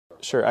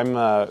Sure, I'm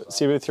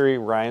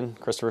CW3 Ryan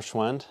Christopher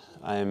Schwend.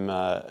 I'm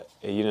a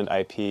unit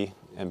IP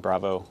in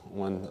Bravo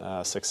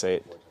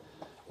 168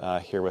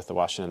 here with the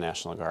Washington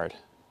National Guard.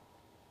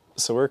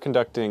 So we're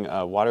conducting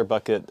water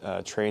bucket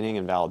training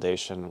and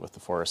validation with the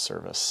Forest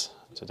Service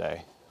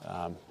today.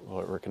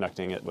 We're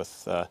conducting it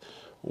with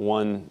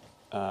one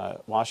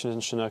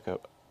Washington Chinook, an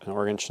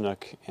Oregon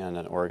Chinook, and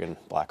an Oregon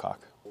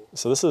Blackhawk.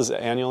 So this is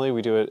annually.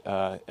 We do it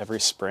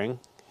every spring.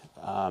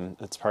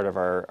 It's part of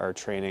our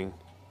training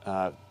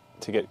to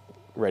get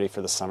ready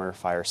for the summer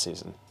fire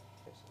season.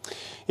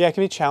 Yeah, it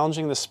can be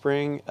challenging this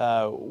spring.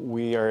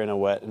 We are in a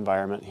wet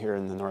environment here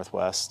in the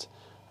Northwest.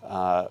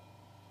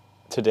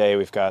 Today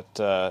we've got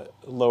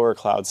lower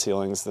cloud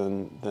ceilings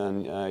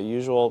than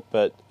usual,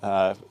 but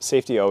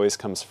safety always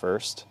comes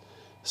first.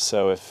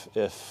 So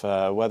if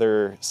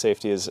weather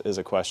safety is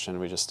a question,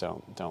 we just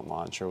don't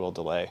launch, or we'll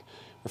delay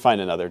or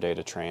find another day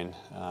to train.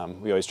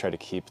 We always try to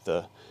keep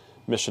the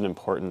mission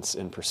importance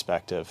in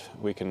perspective.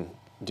 We can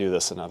do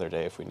this another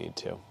day if we need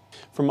to.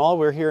 From all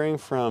we're hearing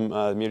from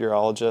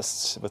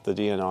meteorologists with the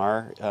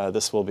DNR,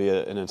 this will be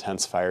an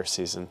intense fire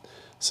season.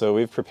 So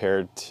we've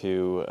prepared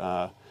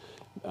to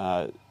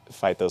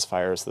fight those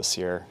fires this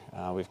year.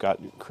 We've got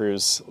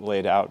crews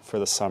laid out for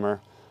the summer.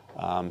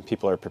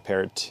 People are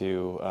prepared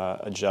to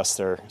adjust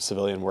their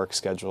civilian work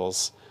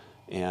schedules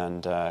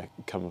and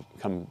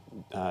come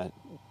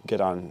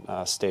get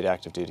on state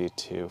active duty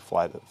to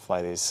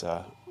fly these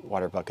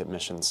water bucket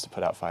missions to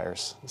put out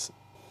fires.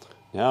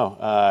 No,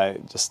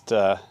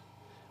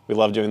 we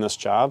love doing this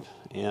job,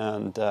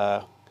 and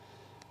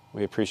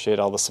we appreciate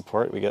all the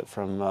support we get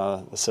from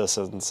the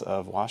citizens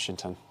of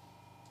Washington.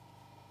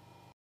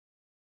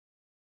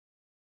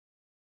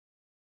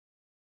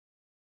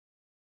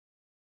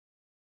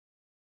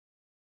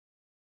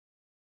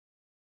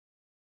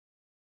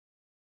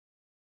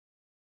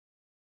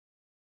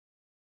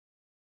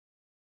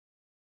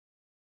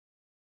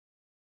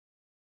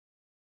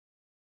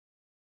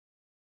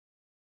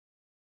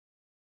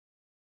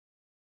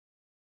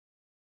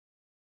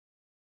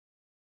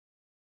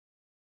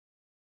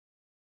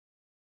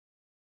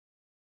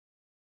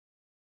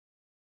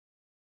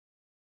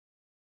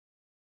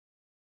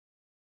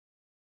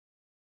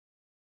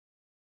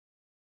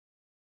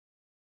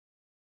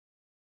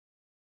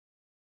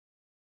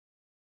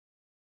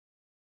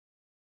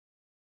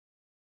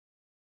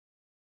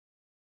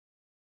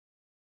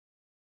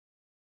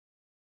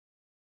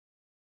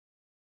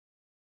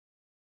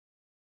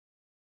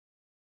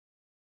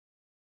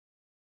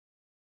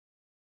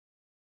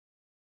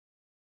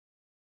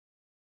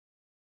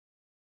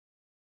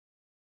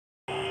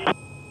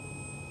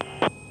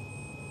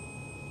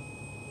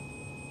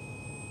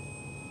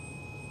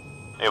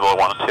 Able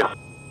 1 and 2.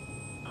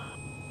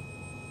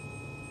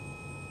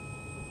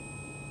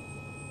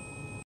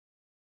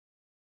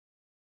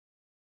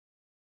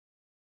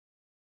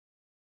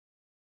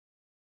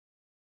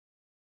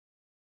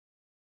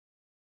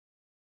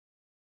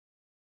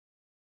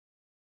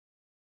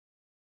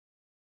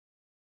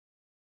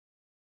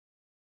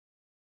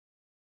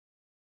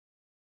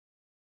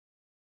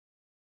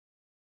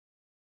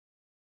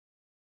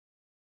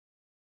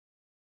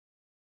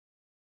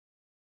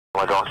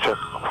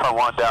 Front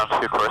 1 down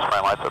 2 course,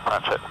 front lights up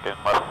front, check,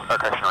 getting left, or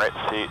correction, right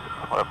seat,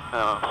 left,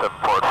 7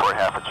 forward,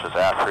 4.5 inches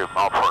after,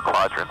 all 4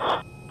 quadrants.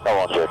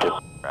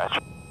 L102.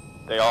 Gotcha.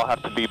 They all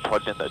have to be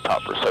plugged in the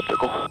top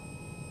receptacle.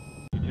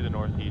 To the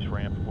northeast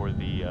ramp for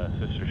the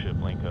sister ship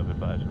link of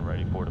advised and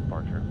ready for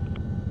departure.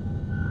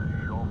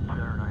 Gulf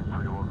Center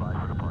 93 will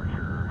advise for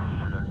departure,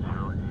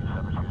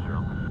 08720.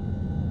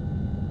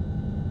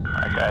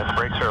 Alright guys,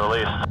 brakes are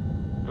released.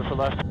 Go for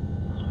left.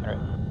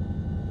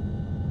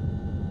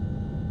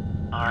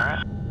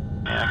 Alright.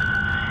 Yeah,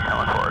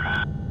 coming forward.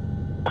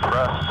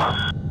 Press.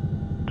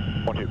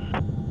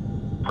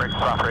 1-2. Brakes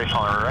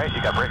operational on the right, you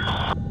got brakes.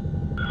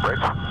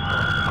 Brakes.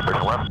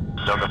 Brakes left.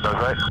 Don't go nose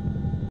right.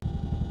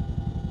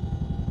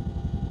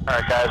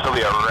 Alright guys, there'll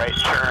be a right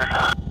turn.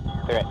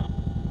 Okay.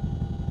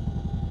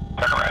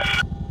 Turn right.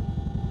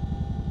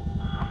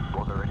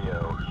 Roll the radio.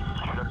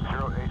 Chinook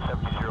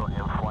 0870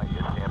 in flight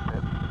is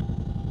Hampton.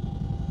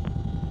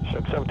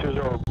 Chinook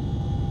 720.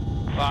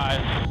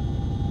 5,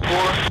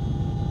 4,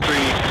 3, 2,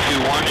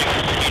 1,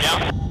 continue down.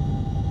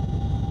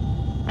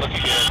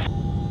 Looking good.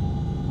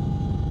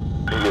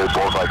 You get a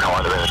bullseye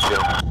calling to in 2.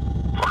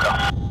 Okay.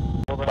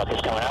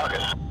 Bucket's coming out.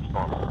 Okay.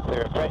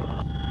 Clear up right.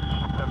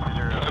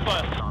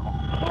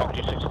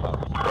 76 above.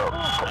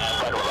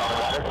 Right over on the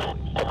water.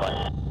 Take line.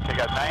 You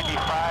got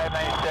 95,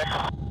 96.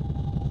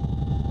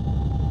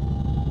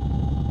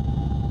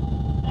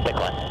 Take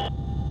line.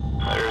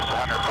 There's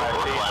 105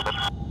 feet.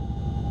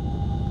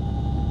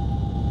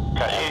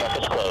 Got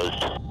Bucket's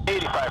closed.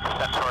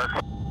 85% torque.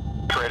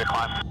 Ready to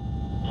climb.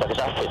 Bucket's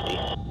off 50.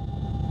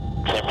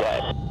 Same guy.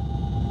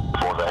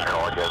 Bullseye turn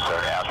all good, sir.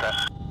 Yeah, that's right.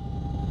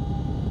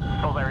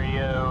 Bullseye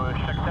radio,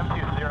 Chinook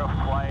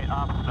 720 flight,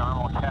 ops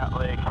normal, Cat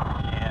Lake,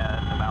 and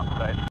the mountain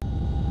site.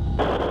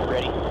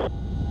 Ready.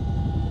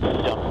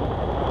 Jump.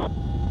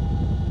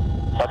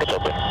 Bucket's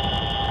open.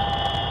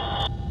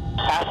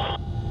 Half.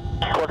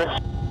 Quarter.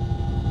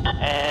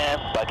 And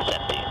bucket's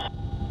empty.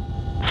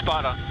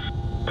 spot on.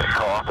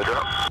 Call off the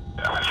drop.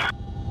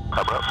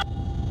 Cover up.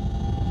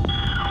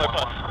 So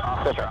close.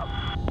 Off the drop.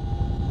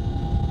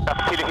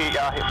 Peter Heat,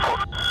 hit 4.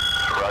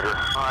 Roger.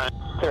 Alright.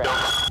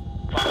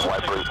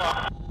 Wipers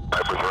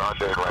are on,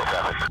 doing right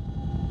traffic.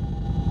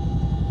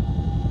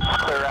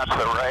 Clear out to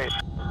the right.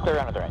 Clear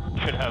around to the right.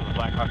 Should have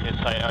Blackhawk in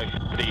sight,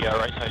 the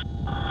right side.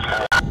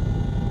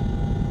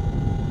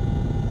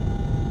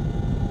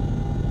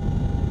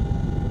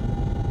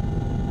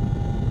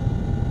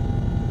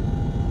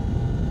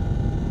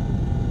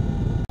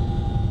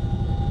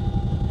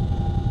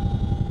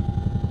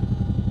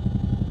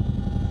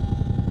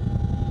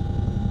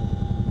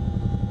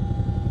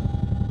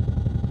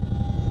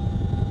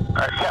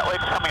 Alright, Cat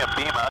Lake's coming a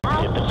beam up.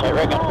 Right,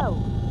 right, good.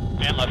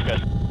 And left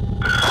good.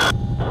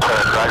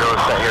 Roger,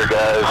 set here,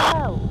 guys.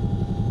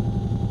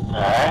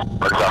 Alright.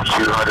 Mark's off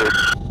 200.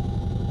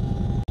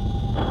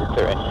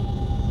 Clear right.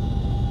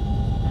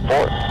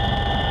 4,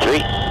 3,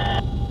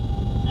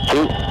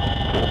 2,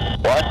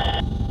 1.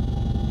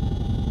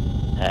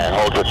 And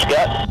hold what you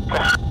got.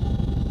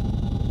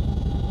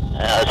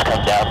 Now let's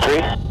come down 3,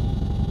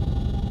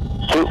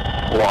 2,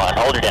 1.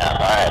 Hold her down.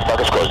 Alright,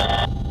 bucket's closing.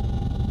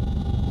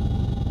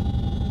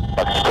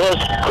 Bucket's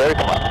closed. Clear,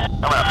 come on.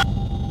 Come on.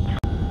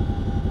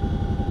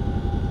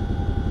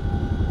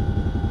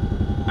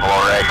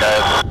 Alright,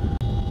 guys.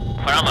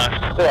 Clear on left.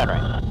 Clear on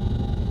right.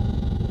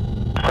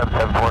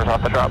 774 is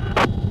off the drop.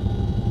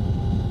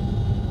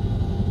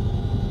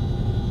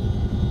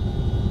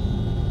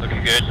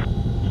 Looking good.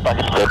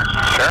 Bucket's good.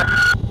 Sure.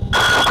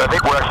 So I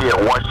think we're actually at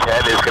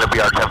 110 is going to be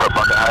our 10-foot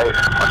bucket height.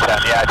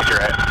 110, yeah, I think you're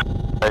right.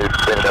 They've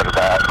been under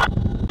that.